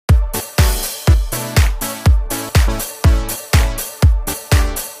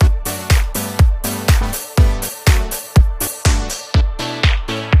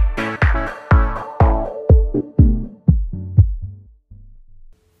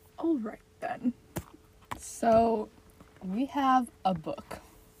All right, then. So, we have a book.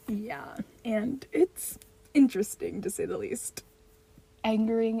 Yeah, and it's interesting, to say the least.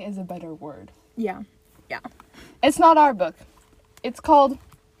 Angering is a better word. Yeah. It's not our book. It's called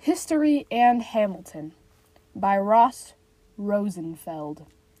History and Hamilton by Ross Rosenfeld.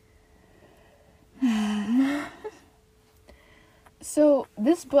 So,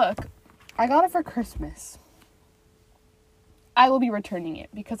 this book, I got it for Christmas. I will be returning it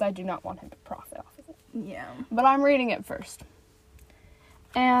because I do not want him to profit off of it. Yeah. But I'm reading it first.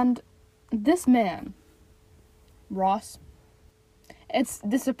 And this man, Ross, it's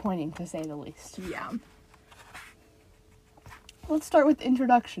disappointing to say the least. Yeah. Let's start with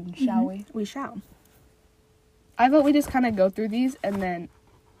introduction, shall we? We shall. I vote we just kind of go through these and then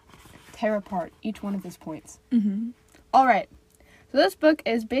tear apart each one of his points. Mm-hmm. All right. So this book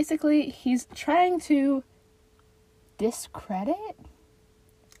is basically, he's trying to discredit?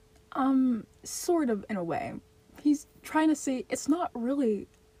 Sort of, in a way. He's trying to say it's not really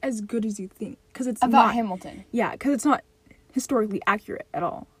as good as you think. Because it's About not... Hamilton. Yeah, because it's not historically accurate at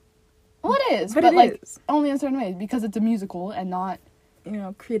all. Well, it is, But but it like, is. only in certain ways, because it's a musical and not You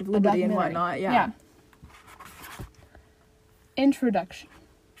know, creative a liberty and documentary. whatnot. Yeah. Introduction.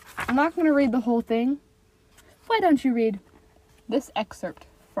 I'm not going to read the whole thing. Why don't you read this excerpt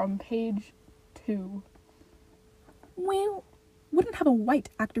from page 2? We wouldn't have a white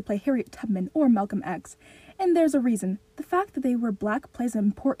actor play Harriet Tubman or Malcolm X, and there's a reason. The fact that they were black plays an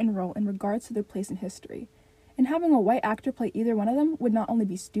important role in regards to their place in history. And having a white actor play either one of them would not only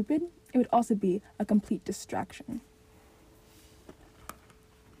be stupid, it would also be a complete distraction.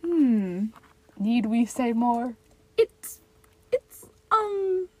 Need we say more?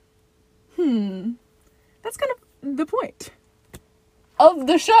 That's kind of the point. Of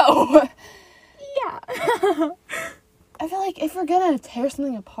the show! Yeah. I feel like if we're gonna tear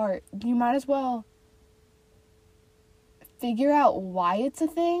something apart, you might as well figure out why it's a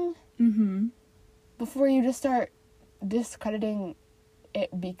thing before you just start discrediting it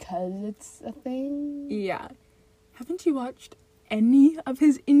because it's a thing. Yeah. Haven't you watched any of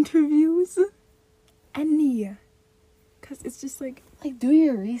his interviews? Any. Because it's just like... Like, do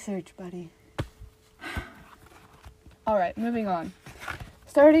your research, buddy. Alright, moving on.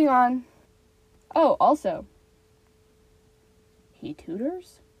 Starting on... Oh, also... He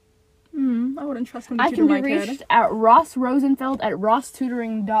tutors? I wouldn't trust him to I tutor can be my kid. reached at Ross Rosenfeld at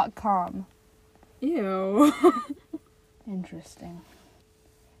rosstutoring.com. Ew. Interesting.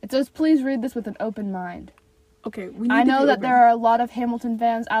 It says, please read this with an open mind. Okay, we need I to know be that open. there are a lot of Hamilton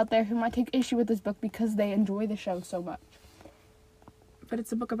fans out there who might take issue with this book because they enjoy the show so much. But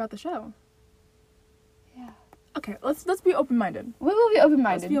it's a book about the show. Yeah. Okay, let's be open-minded. We will be Let's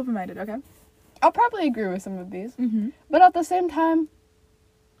open-minded. be open-minded, okay? I'll probably agree with some of these. Mm-hmm. But at the same time,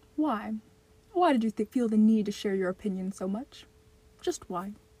 Why? Why did you feel the need to share your opinion so much? Just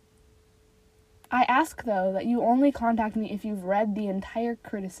why? I ask, though, that you only contact me if you've read the entire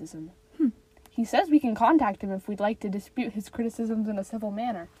criticism. He says we can contact him if we'd like to dispute his criticisms in a civil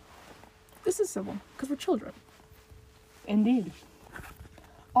manner. This is civil, because we're children. Indeed.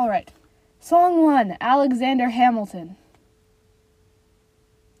 Alright. Song 1, Alexander Hamilton.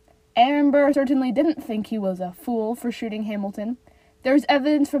 Aaron Burr certainly didn't think he was a fool for shooting Hamilton. There's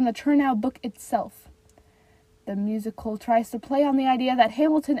evidence from the Chernow book itself. The musical tries to play on the idea that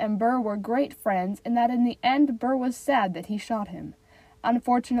Hamilton and Burr were great friends and that in the end Burr was sad that he shot him.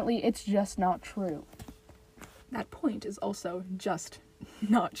 Unfortunately, it's just not true. That point is also just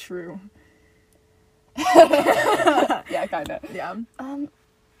not true. Yeah, kinda. Yeah.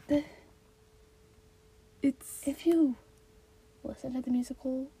 It's... If you listen to the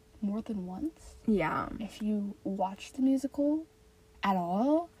musical more than once, Yeah. if you watch the musical at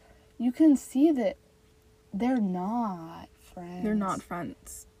all, you can see that they're not friends. They're not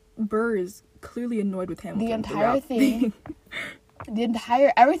friends. Burr is clearly annoyed with Hamilton. The entire throughout thing,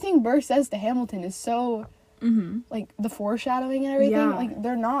 everything Burr says to Hamilton is so, like, the foreshadowing and everything, Yeah. like,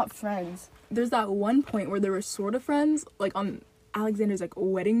 they're not friends. There's that one point where they were sort of friends, like on Alexander's, like,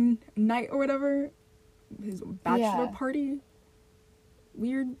 wedding night or whatever. His bachelor party.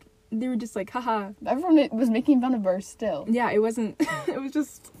 Weird. They were just like, haha. Everyone was making fun of Burr still. Yeah, it wasn't... it was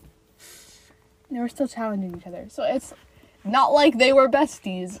just... They were still challenging each other. So it's not like they were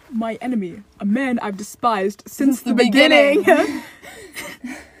besties. My enemy. A man I've despised since the beginning.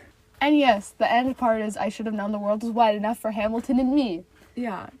 And yes, the end part is I should have known the world was wide enough for Hamilton and me.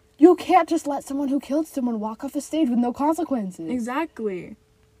 Yeah. You can't just let someone who killed someone walk off a stage with no consequences. Exactly.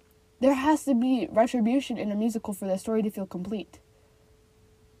 There has to be retribution in a musical for the story to feel complete.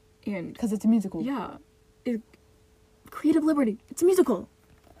 And... Because it's a musical. yeah. Creative liberty. It's a musical.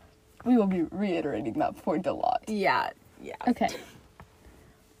 We will be reiterating that point a lot. Yeah. Okay.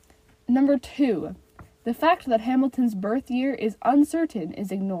 Number 2. The fact that Hamilton's birth year is uncertain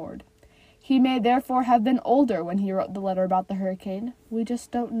is ignored. He may therefore have been older when he wrote the letter about the hurricane. We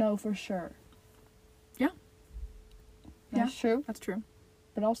just don't know for sure. Yeah. That's true. That's true.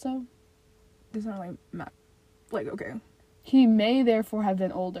 But also, Does not really matter. Like, okay. he may therefore have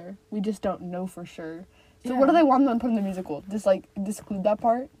been older. We just don't know for sure. So Yeah. what do they want them to put in the musical? Just, like, disclude that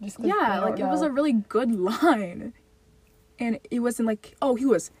part? Just 'cause Yeah, they don't like, it was know? a really good line. And it wasn't like, oh, he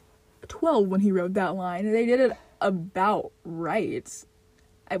was 12 when he wrote that line. They did it about right,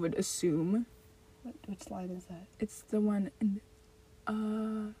 I would assume. Which line is that? It's the one in,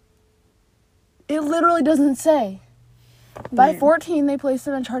 It literally doesn't say. By Wait. 14, they placed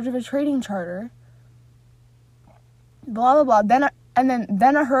him in charge of a trading charter. Blah, blah, blah.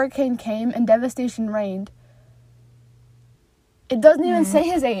 Then a hurricane came and devastation reigned. It doesn't even say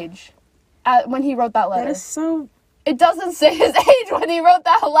his age when he wrote that letter. That is so, It doesn't say his age when he wrote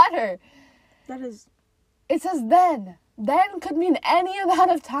that letter. that is, It says then. Then could mean any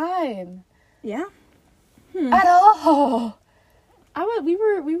amount of time. yeah. At all. We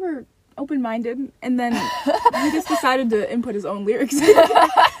were open-minded, and then he just decided to input his own lyrics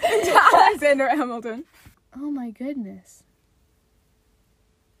into Alexander Hamilton. Oh my goodness.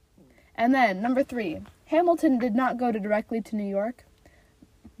 And then, number 3. Hamilton did not go directly to New York.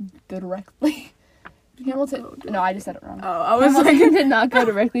 Directly? Hamilton... No, I just said it wrong. Oh, I was Hamilton like, did not go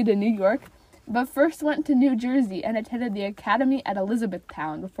directly to New York, but first went to New Jersey and attended the academy at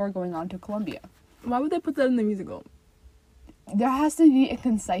Elizabethtown before going on to Columbia. why would they put that in the musical? There has to be a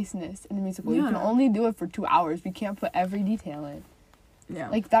conciseness in the musical. You can Yeah. only do it for 2 hours. We can't put every detail in. Yeah.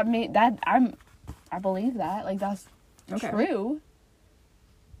 Like, I believe that. Like, that's Okay. true.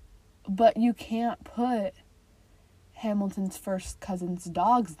 But you can't put Hamilton's first cousin's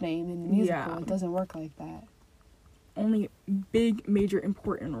dog's name in the musical. Yeah. It doesn't work like that. Only big, major,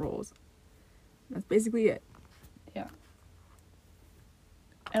 important roles. That's basically it. Yeah.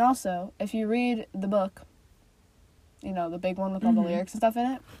 And also, if you read the book, you know, the big one with all the lyrics and stuff in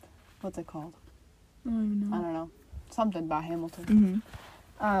it, what's it called? I don't even I know. don't know. Something by Hamilton.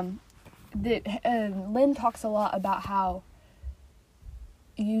 Mm-hmm. Lynn talks a lot about how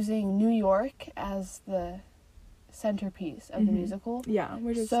using New York as the centerpiece of the musical, Yeah,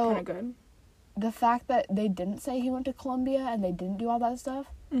 which is So- kind of good. the fact that they didn't say he went to Columbia and they didn't do all that stuff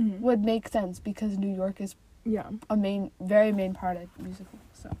Mm-hmm. would make sense because New York is Yeah. a very main part of the musical.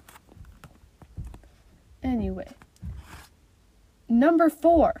 So, anyway, number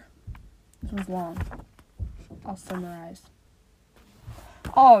 4. This was long. I'll summarize.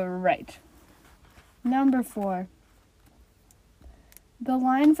 All right. Number 4. The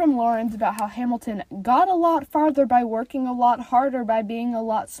line from Lawrence about how Hamilton got a lot farther by working a lot harder, by being a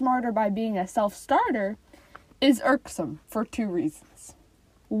lot smarter, by being a self-starter, is irksome for 2 reasons.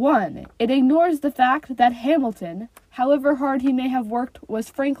 1, it ignores the fact that Hamilton, however hard he may have worked, was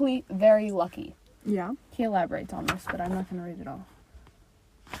frankly very lucky. Yeah. He elaborates on this, but I'm not going to read it all.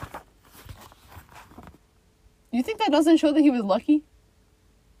 You think that doesn't show that he was lucky?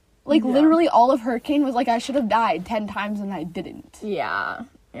 Like, Yeah. literally all of Hurricane was like, I should have died 10 times and I didn't. Yeah.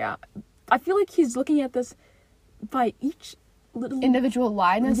 Yeah. I feel like he's looking at this by each little Individual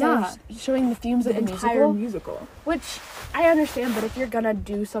line instead Yeah. of showing the themes the of the entire musical. musical. Which, I understand, but if you're gonna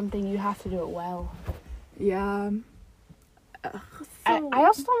do something, you have to do it well. Yeah. I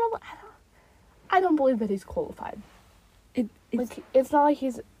also don't know, I don't believe that he's qualified. It's Like, it's not like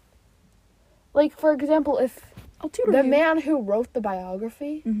he's... Like, for example, if I'll tutor the you. man who wrote the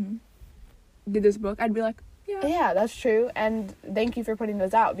biography... did this book, I'd be like, yeah. Yeah, that's true, and thank you for putting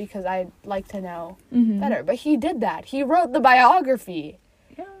those out, because I'd like to know Mm-hmm. better. But he did that. He wrote the biography.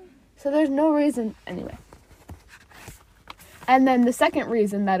 Yeah. So there's no reason... Anyway. And then the second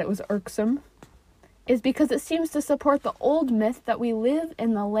reason that it was irksome is because it seems to support the old myth that we live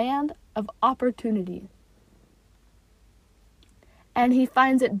in the land of opportunity. And he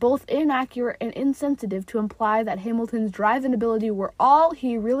finds it both inaccurate and insensitive to imply that Hamilton's drive and ability were all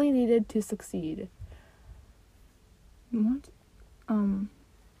he really needed to succeed. What?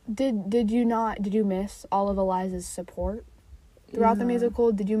 Did you miss all of Eliza's support throughout the Yeah.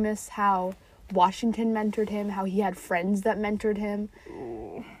 musical? Did you miss how Washington mentored him, how he had friends that mentored him?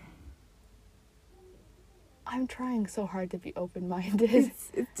 I'm trying so hard to be open-minded.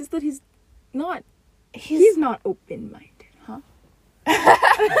 It's just that he's not He's not open-minded, huh?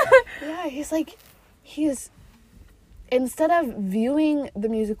 yeah, he's instead of viewing the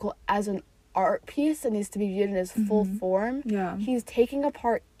musical as an art piece that needs to be viewed in its full form, Yeah. he's taking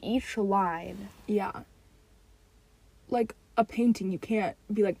apart each line. Yeah. Like, a painting, you can't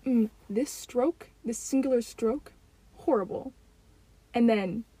be like, this singular stroke, horrible. And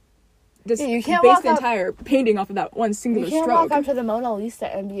then just You can't base walk the up- entire painting off of that one singular You can't stroke. walk up to the Mona Lisa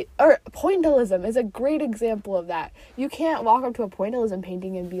and be... Or pointillism is a great example of that. You can't walk up to a pointillism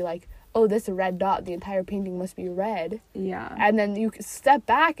painting and be like, oh, this red dot, the entire painting must be red. Yeah. And then you step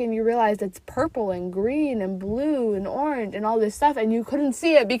back and you realize it's purple and green and blue and orange and all this stuff, and you couldn't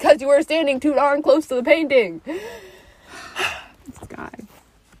see it because you were standing too darn close to the painting. This guy.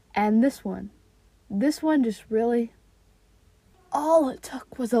 And this one just really... All it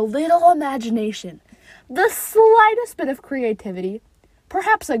took was a little imagination, the slightest bit of creativity,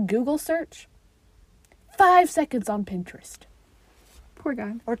 perhaps a Google search, 5 seconds on Pinterest. Poor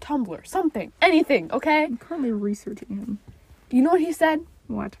guy. Or Tumblr, something, anything, okay? I'm currently researching him. You know what he said?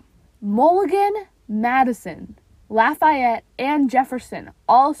 What? Mulligan, Madison, Lafayette, and Jefferson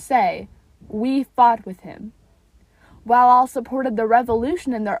all say, we fought with him. While all supported the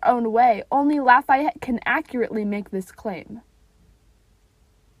revolution in their own way, only Lafayette can accurately make this claim.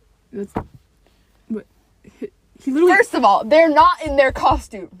 That's... What? He literally... First of all, they're not in their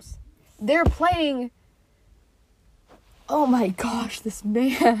costumes. They're playing... Oh my gosh, this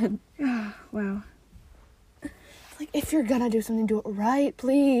man. Wow. Like, if you're gonna do something, do it right,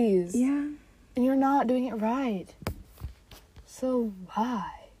 please. Yeah. And you're not doing it right. So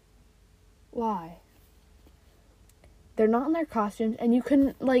why? Why? They're not in their costumes, and you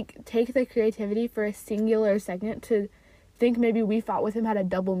couldn't, like, take the creativity for a singular second to think maybe we fought with him had a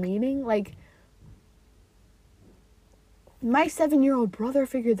double meaning. Like, my 7-year-old brother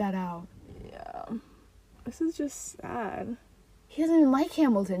figured that out. Yeah. This is just sad. He doesn't even like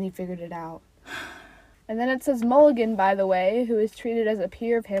Hamilton, he figured it out. And then it says Mulligan, by the way, who is treated as a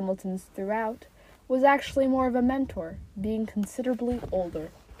peer of Hamilton's throughout, was actually more of a mentor, being considerably older.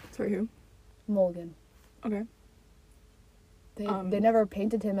 Sorry, who? Mulligan. Okay. They never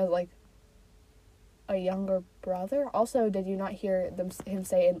painted him as, like, a younger brother. Also, did you not hear him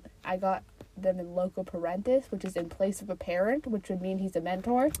say, I got them in loco parentis, which is in place of a parent, which would mean he's a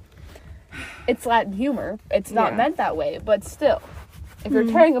mentor? It's Latin humor. It's not meant that way, but still, if you're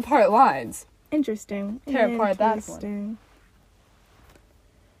tearing apart lines, Interesting. tear apart that one.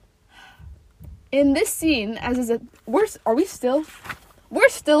 In this scene, as is a... We're still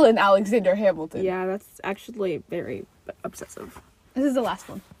in Alexander Hamilton. Yeah, that's actually very obsessive. This is the last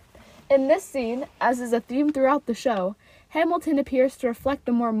one. In this scene, as is a theme throughout the show, Hamilton appears to reflect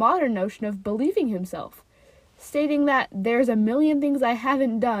a more modern notion of believing himself, stating that there's a million things I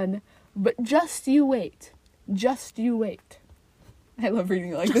haven't done, but just you wait. Just you wait. I love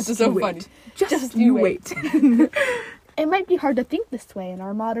reading it like this. Is so funny. Just you wait. It might be hard to think this way in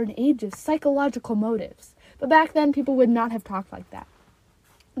our modern age's psychological motives, but back then people would not have talked like that.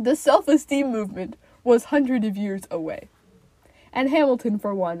 The self-esteem movement was hundreds of years away. And Hamilton,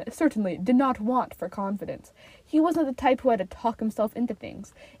 for one, certainly did not want for confidence. He wasn't the type who had to talk himself into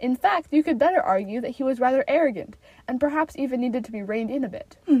things. In fact, you could better argue that he was rather arrogant, and perhaps even needed to be reined in a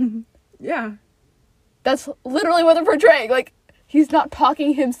bit. Yeah. That's literally what they're portraying. Like, he's not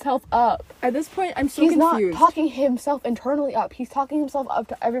talking himself up. At this point, I'm so He's confused. not talking himself internally up. He's talking himself up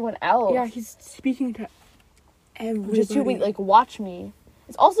to everyone else. Yeah, he's speaking to everybody. Just you wait, like, watch me.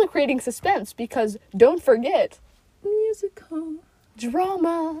 It's also creating suspense because, don't forget, musical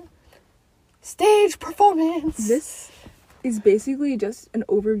drama, stage performance. This is basically just an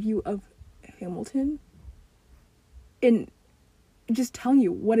overview of Hamilton and just telling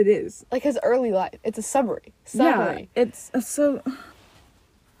you what it is. Like his early life. It's a summary. Yeah, it's so...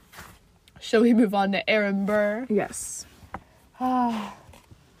 Shall we move on to Aaron Burr? Yes.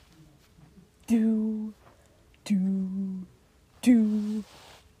 Do.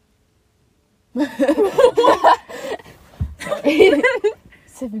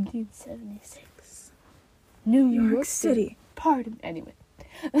 1776. New York City. Pardon. Anyway.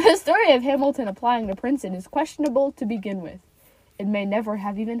 The story of Hamilton applying to Princeton is questionable to begin with. It may never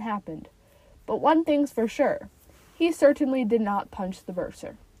have even happened. But one thing's for sure. He certainly did not punch the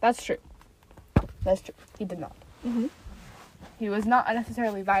bursar. That's true. That's true. He did not. Mm-hmm. He was not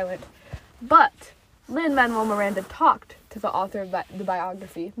unnecessarily violent. But Lin-Manuel Miranda talked to the author of the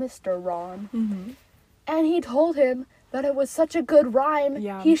biography, Mr. Ron. Mm-hmm. And he told him that it was such a good rhyme,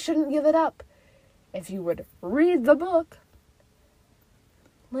 Yeah. he shouldn't give it up. If you would read the book,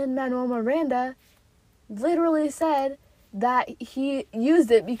 Lin-Manuel Miranda literally said that he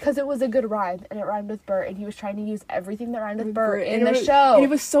used it because it was a good rhyme, and it rhymed with Burr, and he was trying to use everything that rhymed with Burr in the show. And it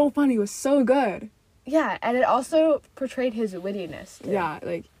was so funny. It was so good. Yeah, and it also portrayed his wittiness, too. Yeah,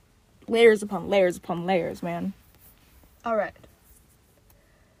 like, layers upon layers upon layers, man. Alright.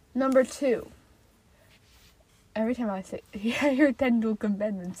 Number 2. Every time I say, I hear 10 dual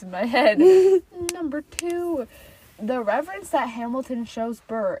commandments in my head. Number 2. The reverence that Hamilton shows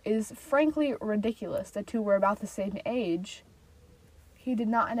Burr is frankly ridiculous. The two were about the same age. He did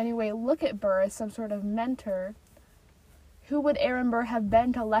not in any way look at Burr as some sort of mentor. Who would Aaron Burr have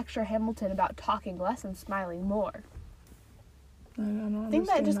been to lecture Hamilton about talking less and smiling more? I think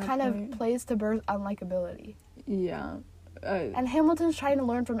that just kind of plays to Burr's unlikability. Yeah. And Hamilton's trying to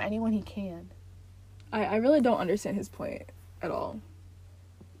learn from anyone he can. I really don't understand his point at all.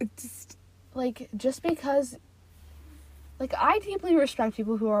 It's just because... I deeply respect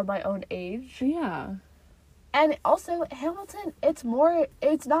people who are my own age. Yeah. And also, Hamilton, it's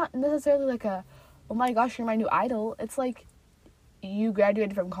not necessarily like a, oh my gosh, you're my new idol. It's like, you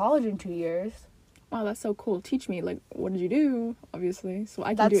graduated from college in 2 years. Wow, that's so cool. Teach me, what did you do, obviously, so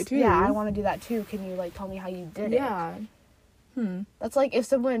I can do it too. Yeah, I want to do that too. Can you, tell me how you did it? Yeah. That's like if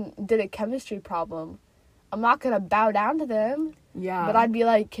someone did a chemistry problem, I'm not going to bow down to them. Yeah. But I'd be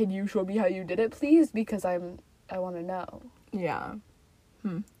like, can you show me how you did it, please? Because I want to know. Yeah.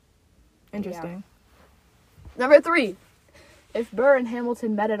 Interesting. Yeah. Number 3. If Burr and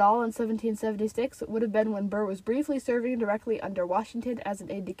Hamilton met at all in 1776, it would have been when Burr was briefly serving directly under Washington as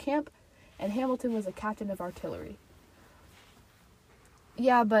an aide-de-camp, and Hamilton was a captain of artillery.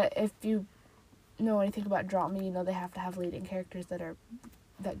 Yeah, but if you know anything about drama, you know they have to have leading characters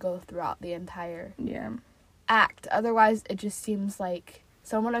that go throughout the entire act. Otherwise, it just seems like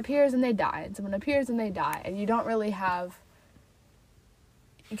someone appears and they die, and someone appears and they die, and you don't really have...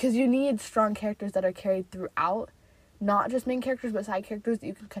 Because you need strong characters that are carried throughout, not just main characters, but side characters that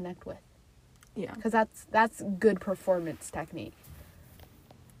you can connect with. Yeah. Because that's good performance technique.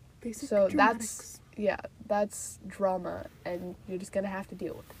 Basic so dramatics. that's drama, and you're just gonna have to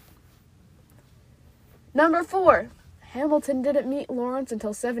deal with it. Number 4. Hamilton didn't meet Lawrence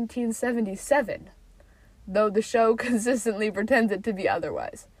until 1777, though the show consistently pretends it to be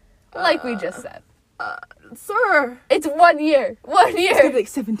otherwise. Like we just said. Sir! It's 1 year! 1 year! It's gonna be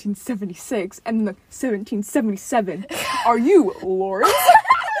 1776 and then 1777. Are you Lawrence?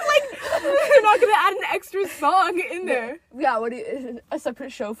 They're not gonna add an extra song in there. Yeah, a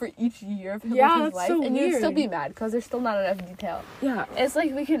separate show for each year of Yeah, Hamilton's that's life, so and weird. you'd still be mad because there's still not enough detail. Yeah. It's like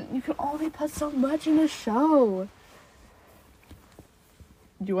you can only put so much in a show.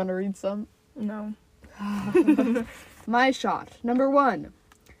 Do you want to read some? No. My shot. Number 1.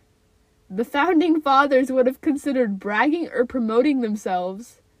 The founding fathers would have considered bragging or promoting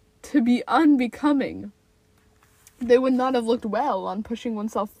themselves to be unbecoming. They would not have looked well on pushing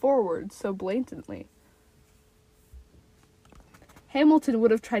oneself forward so blatantly. Hamilton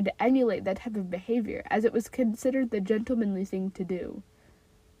would have tried to emulate that type of behavior, as it was considered the gentlemanly thing to do.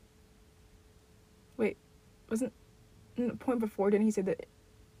 Wait, wasn't in the point before, didn't he say that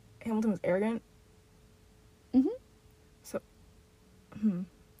Hamilton was arrogant? Mm-hmm. So,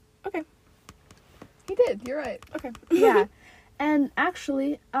 okay. He did, you're right. Okay. Yeah. And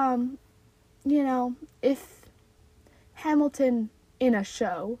actually, if Hamilton in a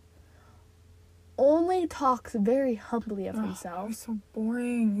show only talks very humbly of That himself. was so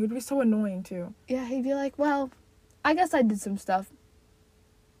boring. It would be so annoying too. Yeah, he'd be like, well, I guess I did some stuff.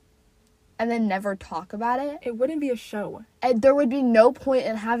 And then never talk about it. It wouldn't be a show. And there would be no point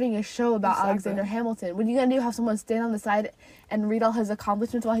in having a show about Exactly. Alexander Hamilton. What are you going to do? Have someone stand on the side and read all his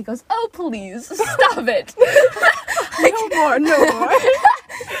accomplishments while he goes, oh, please, stop it. No more.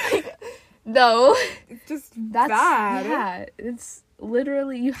 No. It's just That's bad. Yeah, it's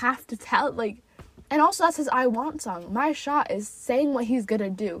literally, you have to tell, and also that's his I Want song. My Shot is saying what he's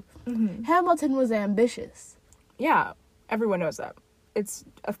gonna do. Mm-hmm. Hamilton was ambitious. Yeah, everyone knows that. It's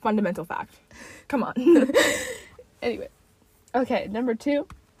a fundamental fact. Come on. Anyway. Okay, number 2.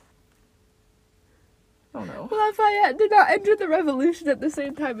 Oh no. Lafayette did not enter the revolution at the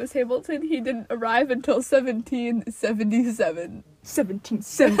same time as Hamilton. He didn't arrive until 1777.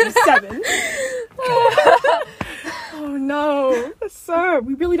 1777. Oh no. Sir,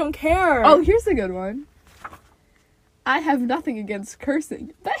 we really don't care. Oh, here's a good one. I have nothing against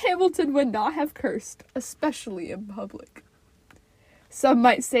cursing, but Hamilton would not have cursed, especially in public. Some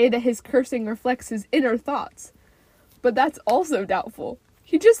might say that his cursing reflects his inner thoughts, but that's also doubtful.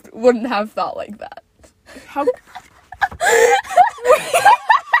 He just wouldn't have thought like that. How?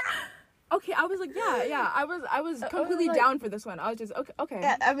 Okay, I was like, yeah. I was completely down for this one. I was just okay.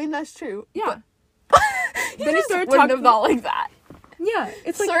 Yeah, I mean, that's true. Yeah. Then he started wouldn't talking- have thought like that. Yeah,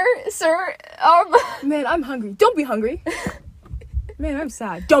 it's like, Sir, man, I'm hungry. Don't be hungry. Man, I'm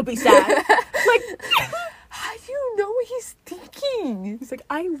sad. Don't be sad. Like, how do you know what he's thinking? he's like,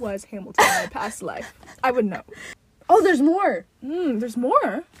 I was Hamilton in my past life. I would know. Oh, there's more. There's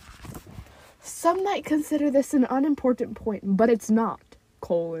more. Some might consider this an unimportant point, but it's not, :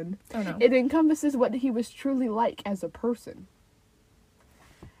 Oh no. it encompasses what he was truly like as a person.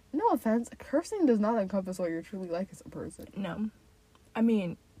 No offense, cursing does not encompass what you're truly like as a person. No. I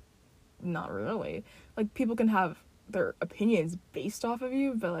mean, not really. Like, people can have their opinions based off of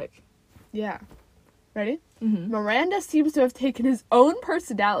you, but like... Yeah. Ready? Mm-hmm. Miranda seems to have taken his own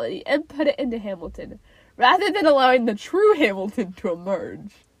personality and put it into Hamilton, rather than allowing the true Hamilton to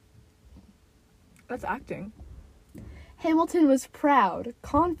emerge. That's acting. Hamilton was proud,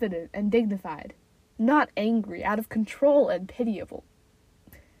 confident, and dignified, not angry, out of control, and pitiable.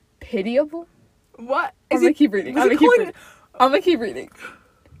 Pitiable? What? I'm gonna keep reading. Was I'm he gonna keep reading.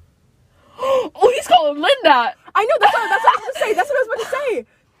 Oh, he's calling Lynn that! I know, that's what I was about to say. That's what I was about to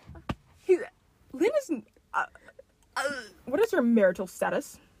say. Lynn is... what is her marital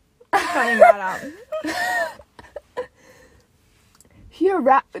status? Finding that out.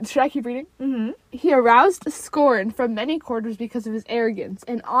 Should I keep reading? Mm-hmm. He aroused scorn from many quarters because of his arrogance,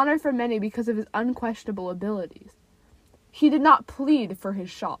 and honor from many because of his unquestionable abilities. He did not plead for his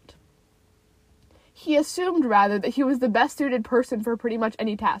shot. He assumed, rather, that he was the best suited person for pretty much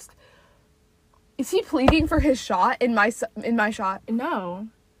any task. Is he pleading for his shot in my shot? No.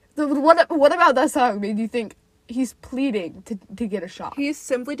 What about that song made you think he's pleading to get a shot? He's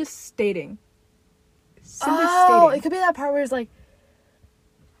simply just stating. It could be that part where it's like,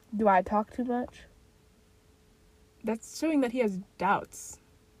 do I talk too much? That's showing that he has doubts.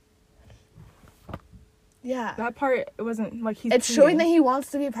 Yeah. That part, it wasn't like he's... It's showing that he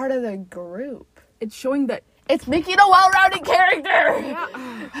wants to be part of the group. It's showing that... It's making a well-rounded character!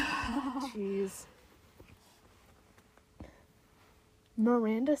 Yeah. Jeez.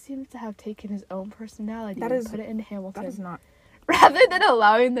 Miranda seems to have taken his own personality and put it into Hamilton. That is not... Rather than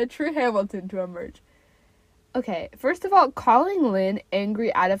allowing the true Hamilton to emerge. Okay, first of all, calling Lynn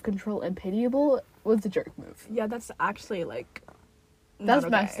angry, out of control, and pitiable was a jerk move. Yeah, that's actually, like... That's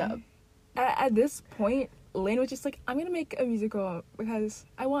not messed okay. up. At this point, Lynn was just like, I'm gonna make a musical because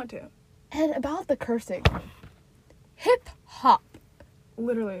I want to. And about the cursing. Hip-hop.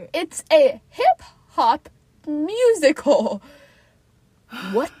 Literally. It's a hip-hop musical.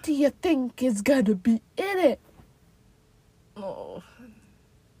 What do you think is gonna be in it? Oh.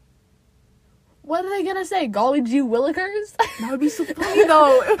 What are they gonna say? Golly gee willikers? That would be so funny,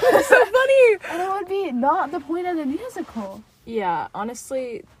 though. It would be so funny. And it would be not the point of the musical. Yeah,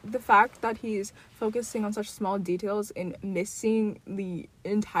 honestly, the fact that he's focusing on such small details and missing the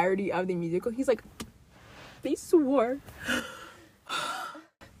entirety of the musical, he's like, they swore.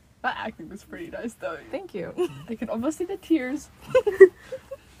 That acting was pretty nice, though. Thank you. I can almost see the tears.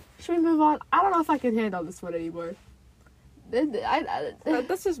 Should we move on? I don't know if I can handle this one anymore.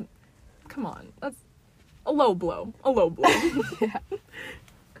 That's just, come on. That's a low blow. A low blow. Yeah.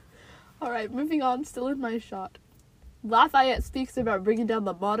 Alright, moving on, still in my shot. Lafayette speaks about bringing down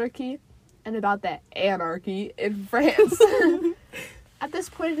the monarchy and about the anarchy in France. At this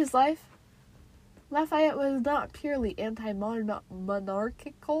point in his life, Lafayette was not purely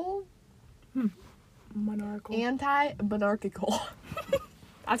anti-monarchical. Monarchical. Anti-monarchical.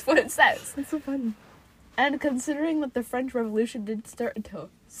 That's what it says. That's so funny. And considering that the French Revolution didn't start until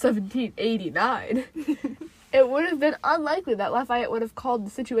 1789, it would have been unlikely that Lafayette would have called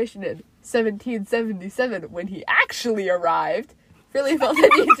the situation in 1777 when he actually arrived. Really felt the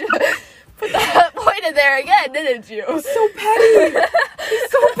need to put that point in there again, didn't you? So petty. He's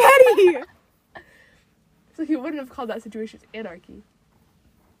so petty. So he wouldn't have called that situation anarchy.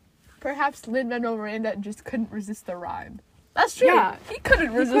 Perhaps Lin-Manuel Miranda just couldn't resist the rhyme. That's true. Yeah, he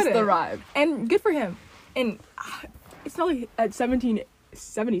couldn't resist the rhyme. And good for him. And it's not like at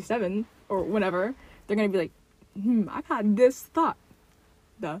 1777 or whenever, they're going to be like, I've had this thought.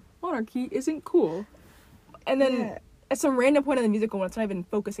 The monarchy isn't cool. And then at some random point in the musical when it's not even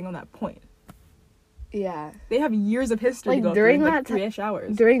focusing on that point. Yeah. They have years of history Like, to go during through, that 3-ish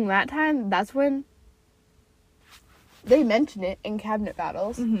hours. During that time, that's when they mention it in cabinet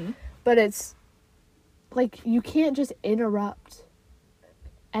battles. Mm-hmm. But it's like, you can't just interrupt.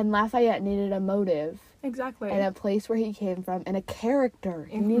 And Lafayette needed a motive. Exactly. And a place where he came from. And a character.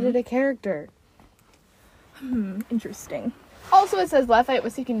 He needed a character. Interesting. Also, it says Lafayette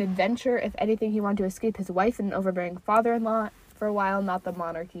was seeking adventure. If anything, he wanted to escape his wife and an overbearing father-in-law for a while, not the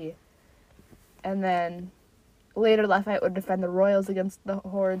monarchy. And then later, Lafayette would defend the royals against the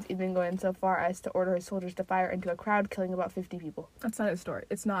hordes, even going so far as to order his soldiers to fire into a crowd, killing about 50 people. That's not his story.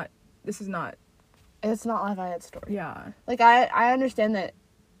 It's not Lafayette's story. Yeah. Like, I understand that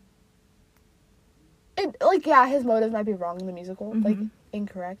his motive might be wrong in the musical. Like,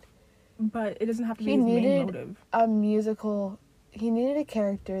 incorrect. But it doesn't have to be He his main needed motive. a musical. He needed a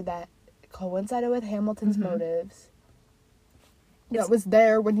character that coincided with Hamilton's Mhm. motives. It's- That was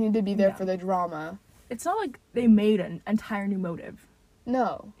there when he needed to be there Yeah. for the drama. It's not like they made an entire new motive.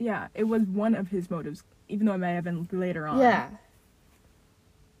 No. Yeah, it was one of his motives, even though it may have been later on. Yeah.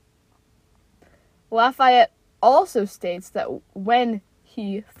 Lafayette also states that when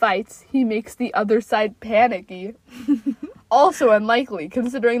he fights, he makes the other side panicky. Also unlikely,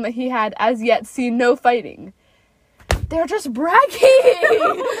 considering that he had as yet seen no fighting. They're just bragging!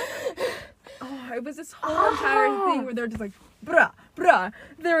 Oh, it was this whole entire thing where they're just like, bruh, bruh.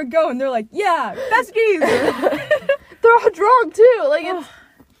 There we go, and they're like, yeah, besties. They're all drunk too. Like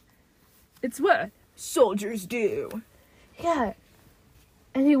It's what soldiers do. yeah.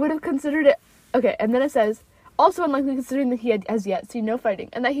 And he would have considered it. Okay, and then it says, also unlikely considering that he had as yet seen no fighting,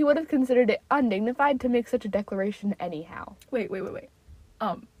 and that he would have considered it undignified to make such a declaration anyhow. Wait.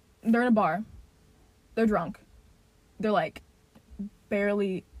 They're in a bar. They're drunk. They're like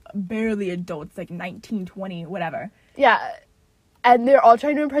barely adults, like 19, 20, whatever. Yeah. And they're all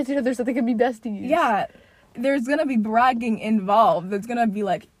trying to impress each other so they can be besties. Yeah, there's gonna be bragging involved. There's gonna be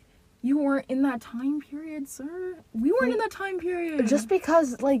like, you weren't in that time period, sir. We weren't in that time period. Just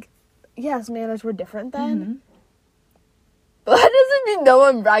because, like, yes, manners were different then. Mhm. But that doesn't mean no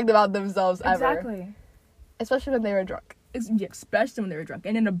one bragged about themselves ever. Exactly. Especially when they were drunk. Yeah, especially when they were drunk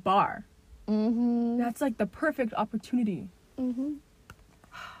and in a bar. Mm-hmm. That's like the perfect opportunity. Mm-hmm.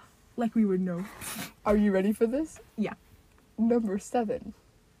 Like we would know. Are you ready for this? Yeah. Number 7.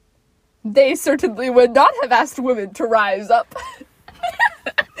 They certainly would not have asked women to rise up.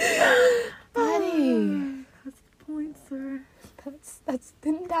 Buddy. That's the point, sir. That's the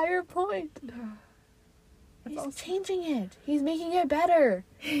entire point. He's awesome. changing it. He's making it better.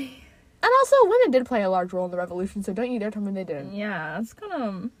 And also, women did play a large role in the revolution, so don't you dare tell me they didn't. Yeah, it's kind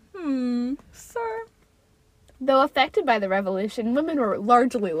of, sir. Though affected by the revolution, women were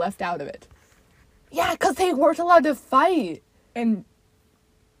largely left out of it. Yeah, because they weren't allowed to fight. And,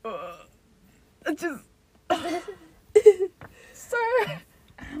 it just, sir.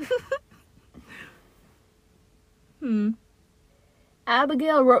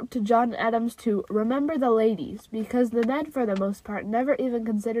 Abigail wrote to John Adams to remember the ladies, because the men, for the most part, never even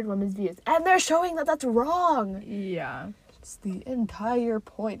considered women's views. And they're showing that that's wrong. Yeah. It's the entire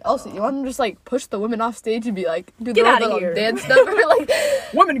point. Also, you want to just, like, push the women off stage and be like, do Get their outta little here. dance number? Like,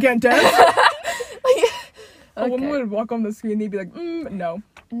 Women can't dance. A woman okay. would walk on the screen, they'd be like, no.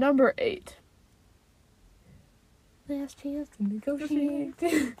 Number 8. Last chance to negotiate.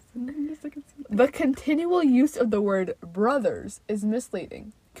 The continual use of the word brothers is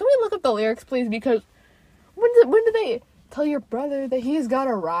misleading. Can we look up the lyrics, please? Because when do they tell your brother that he's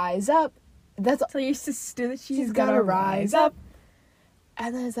gotta rise up? That's Tell your sister that she's he's gotta rise up.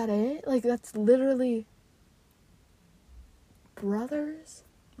 And then is that it? Like, that's literally brothers?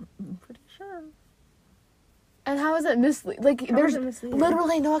 I'm pretty sure. And how is it misleading? Like, How there's is it misleading?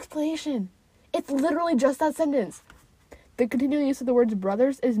 literally no explanation. It's literally just that sentence. The continual use of the words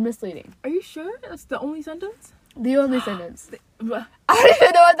brothers is misleading. Are you sure that's the only sentence? The only sentence. Brother. I don't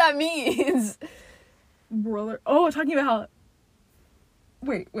even know what that means. Oh, talking about how.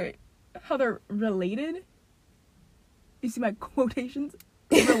 Wait. How they're related? You see my quotations?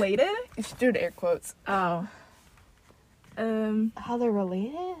 Related? You should do it air quotes. Oh. How they're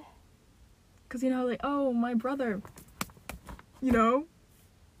related? Cause you know, like, oh, my brother. You know?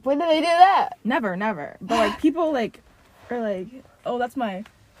 When did they do that? Never. But like people like are like, oh, that's my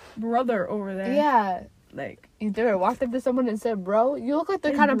brother over there. Yeah. Like, You ever walked up to someone and said, bro? You look like the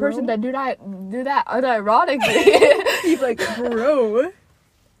Hey, kind of bro. person that do that unironically. he's like, bro.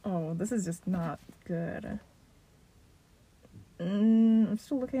 Oh, this is just not good. I'm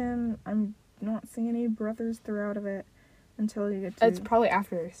still looking. I'm not seeing any brothers throughout of it until you get to. It's probably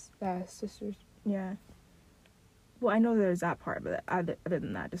after sisters. Yeah. Well, I know there's that part, but other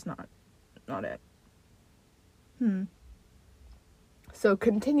than that, just not it. So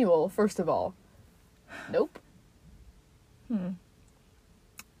continual, first of all. Nope.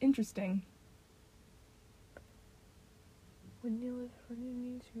 Interesting. When you live, when you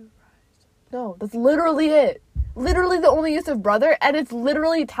need to rise. No, that's literally it. Literally the only use of brother, and it's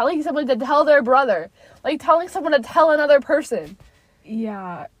literally telling someone to tell their brother. Like telling someone to tell another person.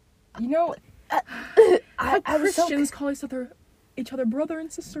 Yeah. You know, I'm so Christians call each other brother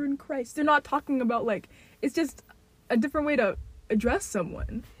and sister in Christ. They're not talking about, like, it's just a different way to address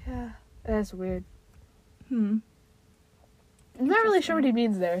someone. Yeah, that's weird. Hmm. I'm not really sure what he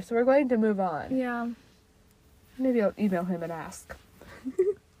means there, so we're going to move on. Yeah. Maybe I'll email him and ask.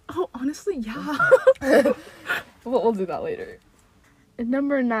 Oh, honestly, yeah. We'll do that later. And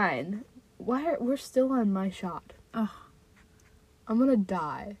number 9. We're still on my shot. Oh. I'm gonna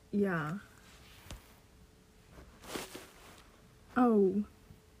die. Yeah. Oh.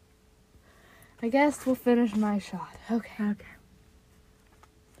 I guess we'll finish my shot. Okay. Okay.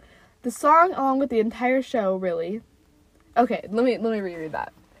 The song, along with the entire show, really. Okay, let me reread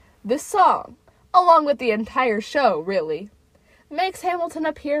that. This song, along with the entire show, really, makes Hamilton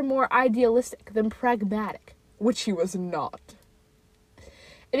appear more idealistic than pragmatic, which he was not.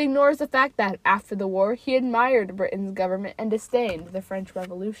 It ignores the fact that, after the war, he admired Britain's government and disdained the French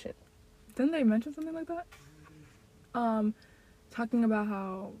Revolution. Didn't they mention something like that? Talking about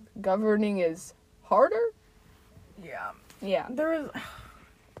how... Governing is harder? Yeah. Yeah. There is...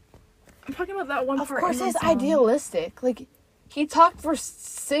 I'm talking about that one Of part. course in the he's song. idealistic. Like, he talked for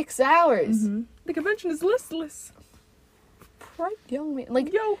 6 hours. Mm-hmm. The convention is listless. Bright young man.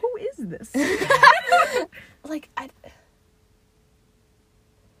 Like, Yo, who is this?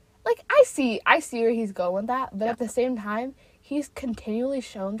 I see where he's going with that, but at the same time, he's continually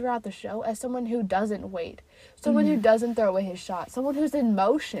shown throughout the show as someone who doesn't wait, someone who doesn't throw away his shot, someone who's in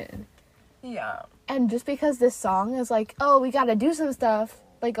motion. Yeah. And just because this song is like, oh, we gotta do some stuff,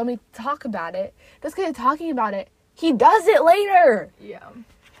 like, let me talk about it, just because he's talking about it, he does it later! Yeah.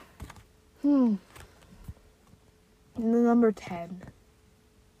 Number 10.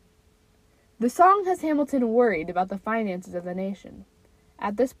 The song has Hamilton worried about the finances of the nation.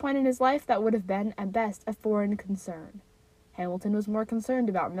 At this point in his life, that would have been, at best, a foreign concern. Hamilton was more concerned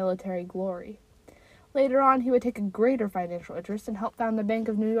about military glory. Later on, he would take a greater financial interest and help found the Bank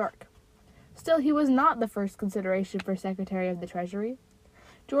of New York. Still, he was not the first consideration for Secretary of the Treasury.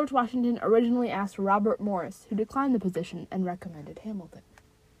 George Washington originally asked Robert Morris, who declined the position and recommended Hamilton.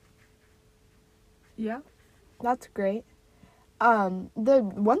 Yeah. That's great.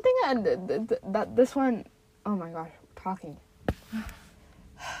 The one thing that this one, oh my gosh, talking.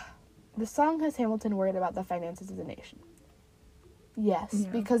 The song has Hamilton worried about the finances of the nation. Yes, Yeah.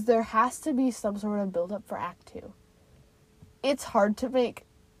 because there has to be some sort of build-up for Act 2. It's hard to make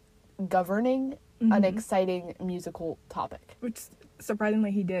governing an exciting musical topic. Which,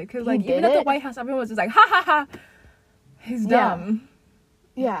 surprisingly, he did. Because, He like, even did at the it. White House, everyone was just like, ha ha ha! He's Yeah. dumb.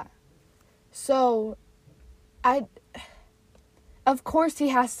 Yeah. So, of course he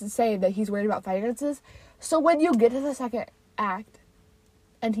has to say that he's worried about finances. So when you get to the second act,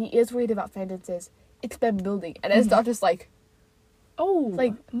 and he is worried about finances, it's been building. And it's not just like, Oh,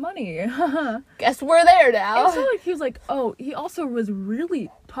 Like- money. guess we're there now. Also, like, he was like, oh, he also was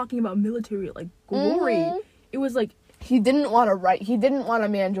really talking about military, like, glory. Mhm. It was like, He didn't want to write. He didn't want to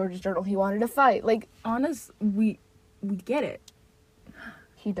man George's journal. He wanted to fight. Like, honest, we get it.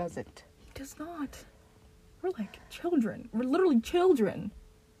 he doesn't. He does not. We're like children. We're literally children.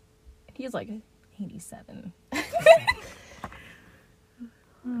 And he's like 87. I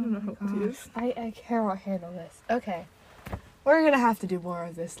don't know how old he is. I cannot handle this. Okay. We're gonna have to do more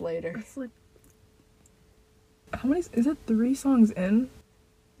of this later. It's like, how many? Is it 3 songs in?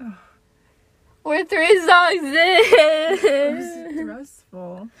 We're 3 songs in. It's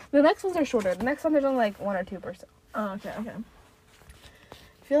stressful. The next ones are shorter. The next one there's only like 1 or 2 per song. Oh, okay.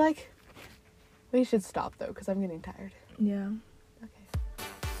 I feel like we should stop though, because I'm getting tired. Yeah. Okay.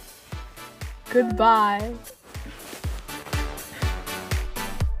 Goodbye.